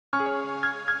Hello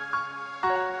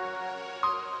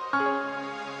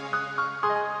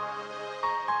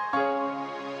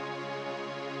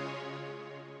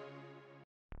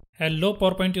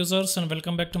PowerPoint users and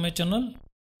welcome back to my channel.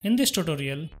 In this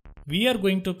tutorial, we are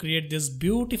going to create this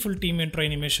beautiful team intro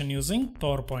animation using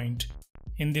PowerPoint.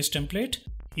 In this template,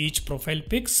 each profile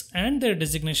pics and their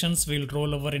designations will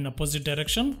roll over in opposite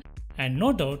direction, and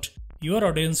no doubt your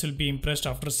audience will be impressed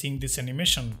after seeing this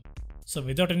animation. So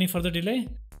without any further delay,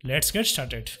 let's get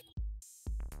started.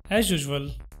 As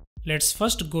usual, let's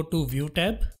first go to View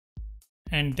tab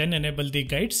and then enable the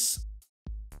guides.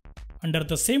 Under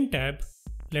the same tab,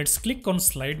 let's click on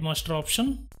Slide Master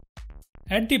option.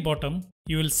 At the bottom,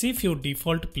 you will see few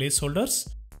default placeholders.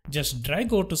 Just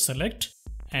drag over to select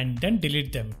and then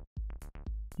delete them.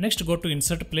 Next, go to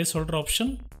Insert Placeholder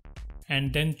option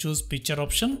and then choose Picture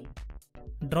option.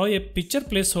 Draw a picture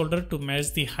placeholder to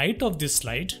match the height of this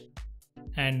slide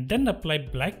and then apply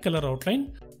black color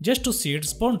outline just to see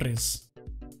its boundaries.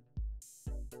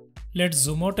 Let's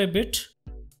zoom out a bit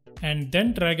and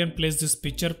then drag and place this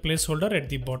picture placeholder at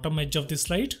the bottom edge of the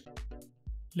slide.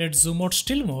 Let's zoom out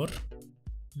still more.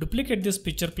 Duplicate this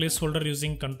picture placeholder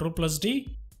using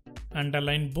Ctrl+D and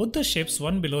align both the shapes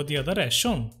one below the other as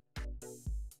shown.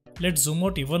 Let's zoom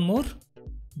out even more.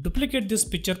 Duplicate this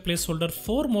picture placeholder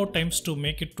 4 more times to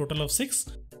make it total of 6,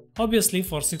 obviously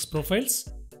for 6 profiles,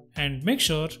 and make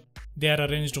sure they are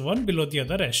arranged one below the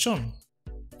other as shown.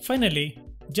 Finally,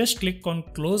 just click on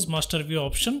Close Master View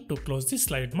option to close the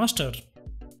slide master.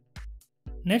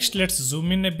 Next, let's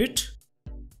zoom in a bit,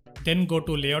 then go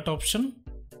to Layout option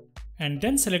and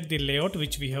then select the layout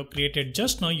which we have created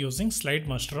just now using Slide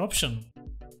Master option.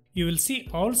 You will see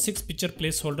all 6 picture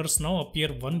placeholders now appear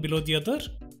one below the other.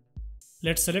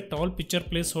 Let's select all picture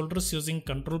placeholders using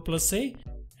Ctrl+A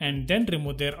and then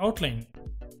remove their outline.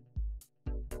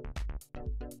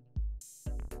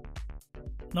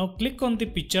 Now click on the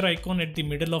picture icon at the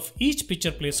middle of each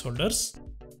picture placeholders.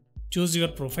 Choose your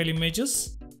profile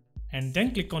images and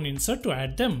then click on Insert to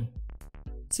add them.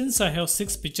 Since I have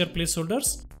 6 picture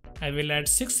placeholders, I will add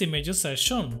 6 images as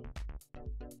shown.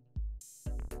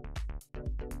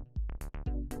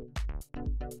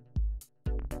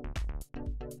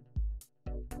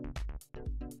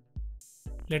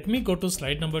 Let me go to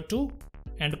slide number 2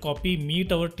 and copy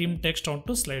Meet Our Team text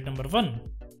onto slide number 1.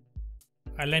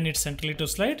 Align it centrally to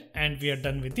slide and we are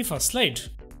done with the first slide.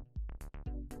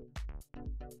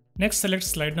 Next, select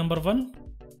slide number 1,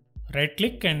 right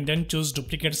click and then choose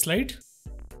Duplicate Slide.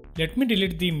 Let me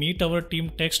delete the Meet Our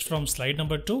Team text from slide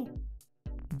number 2.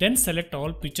 Then select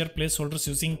all picture placeholders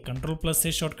using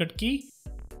Ctrl+A shortcut key.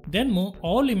 Then move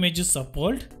all images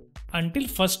upward until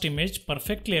first image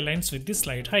perfectly aligns with the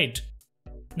slide height.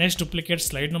 Next, duplicate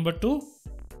slide number 2,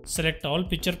 select all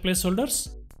picture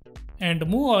placeholders and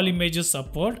move all images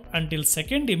upward until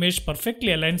second image perfectly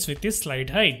aligns with the slide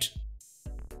height.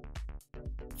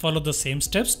 Follow the same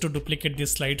steps to duplicate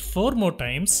this slide 4 more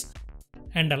times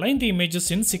and align the images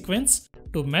in sequence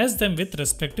to match them with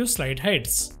respective slide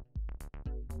heights.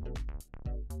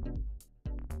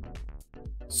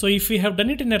 So if we have done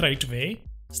it in a right way,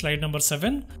 slide number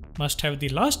 7 must have the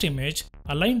last image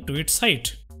aligned to its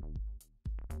height.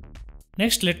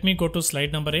 Next, let me go to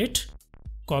slide number 8,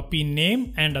 copy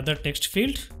name and other text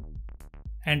field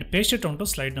and paste it onto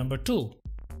slide number 2.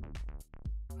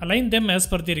 Align them as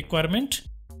per the requirement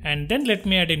and then let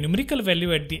me add a numerical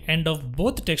value at the end of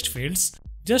both text fields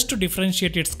just to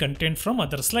differentiate its content from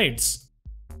other slides.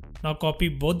 Now copy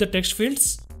both the text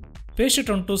fields, paste it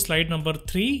onto slide number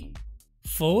 3,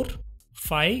 4,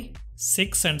 5,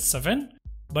 6 and 7,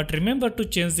 but remember to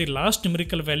change the last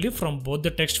numerical value from both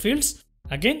the text fields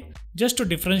again just to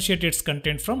differentiate its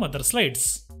content from other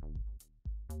slides.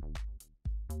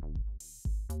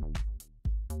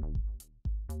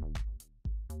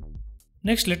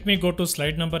 Next, let me go to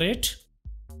slide number 8,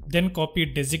 then copy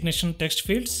designation text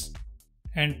fields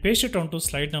and paste it onto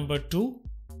slide number 2,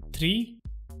 3,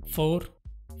 4,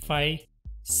 5,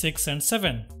 6 and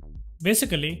 7.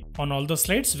 Basically on all the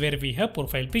slides where we have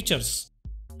profile pictures.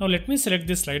 Now let me select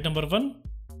this slide number 1,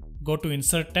 go to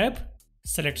Insert tab,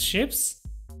 select Shapes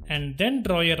and then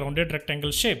draw a rounded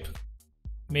rectangle shape.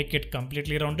 Make it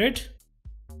completely rounded,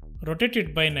 rotate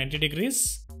it by 90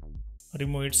 degrees,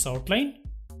 remove its outline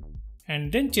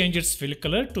and then change its fill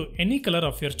color to any color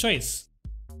of your choice.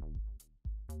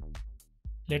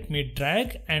 Let me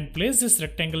drag and place this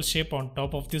rectangle shape on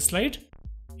top of this slide.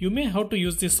 You may have to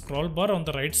use this scroll bar on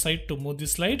the right side to move the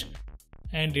slide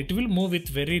and it will move with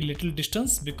very little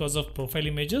distance because of profile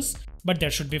images, but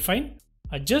that should be fine.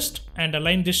 Adjust and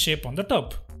align this shape on the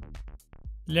top.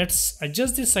 Let's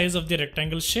adjust the size of the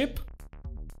rectangle shape,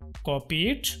 copy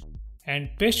it and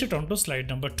paste it onto slide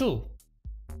number 2.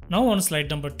 Now on slide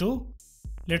number 2,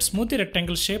 let's move the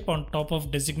rectangle shape on top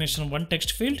of designation 1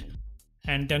 text field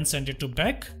and then send it to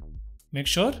back. Make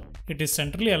sure it is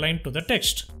centrally aligned to the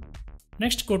text.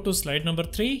 Next, go to slide number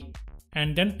 3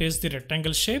 and then paste the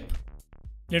rectangle shape.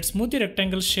 Let's move the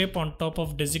rectangle shape on top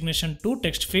of designation 2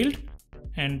 text field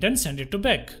and then send it to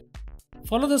back.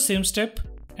 Follow the same step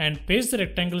and paste the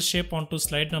rectangle shape onto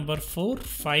slide number 4,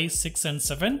 5, 6 and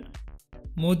 7.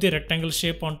 Move the rectangle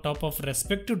shape on top of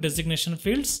respective designation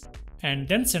fields and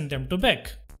then send them to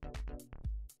back.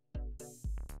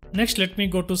 Next, let me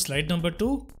go to slide number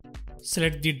 2,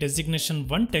 select the designation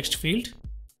 1 text field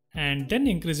and then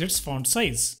increase its font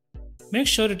size. Make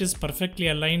sure it is perfectly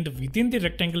aligned within the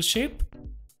rectangle shape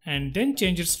and then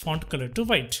change its font color to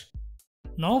white.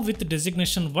 Now with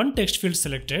designation 1 text field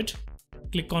selected,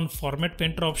 click on Format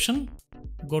Painter option,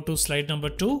 go to slide number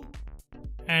 2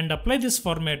 and apply this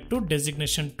format to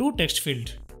designation 2 text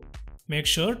field. Make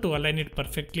sure to align it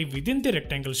perfectly within the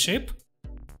rectangle shape.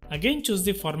 Again choose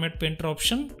the Format Painter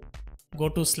option, go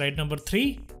to slide number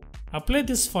 3, apply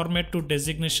this format to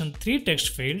designation 3 text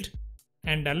field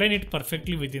and align it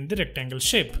perfectly within the rectangle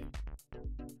shape.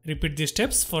 Repeat these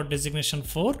steps for designation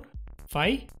 4,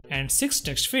 5 and 6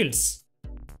 text fields.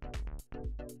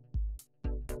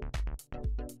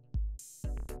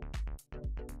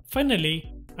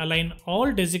 Finally, align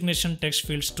all designation text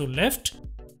fields to left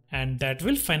and that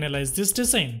will finalize this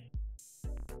design.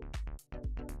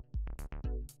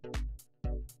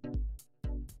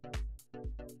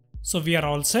 So we are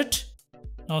all set.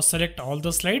 Now select all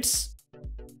the slides.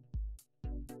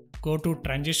 Go to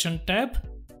Transition tab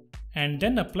and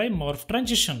then apply Morph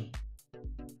Transition.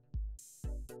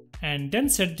 And then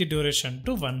set the duration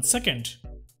to 1 second.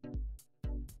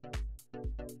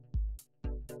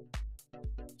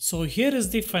 So here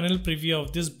is the final preview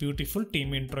of this beautiful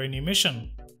team intro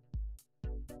animation.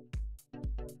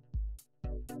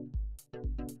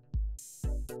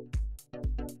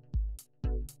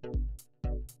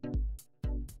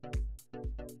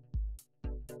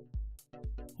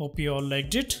 Hope you all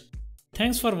liked it.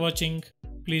 Thanks for watching.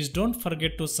 Please don't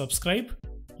forget to subscribe,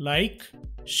 like,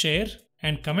 share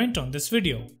and comment on this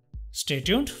video. Stay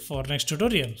tuned for next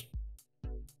tutorial.